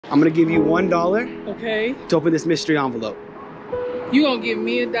I'm gonna give you $1 Okay. to open this mystery envelope. You gonna give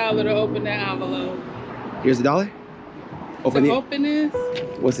me $1 to open that envelope? Here's the dollar. Open it. Open this.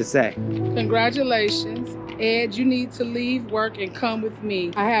 What's it say? Congratulations, Ed. You need to leave work and come with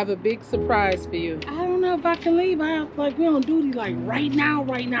me. I have a big surprise for you. I don't know if I can leave. I have like we on duty like right now.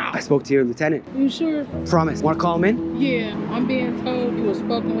 I spoke to your lieutenant. You sure? Promise. Want to call him in? Yeah, I'm being told you were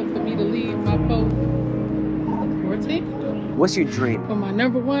spoken with for me to leave my post. 14. What's your dream? Well, my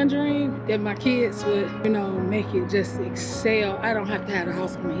 #1 dream, that my kids would, you know, make it just excel. I don't have to have a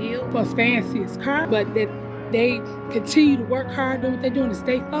house on the hill, plus fanciest car, but that they continue to work hard, do what they're doing, to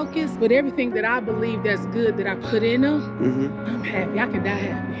stay focused. But everything that I believe that's good that I put in them, I'm happy. I can die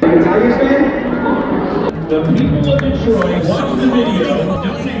happy. The people of Detroit watch the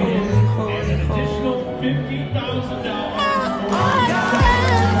video.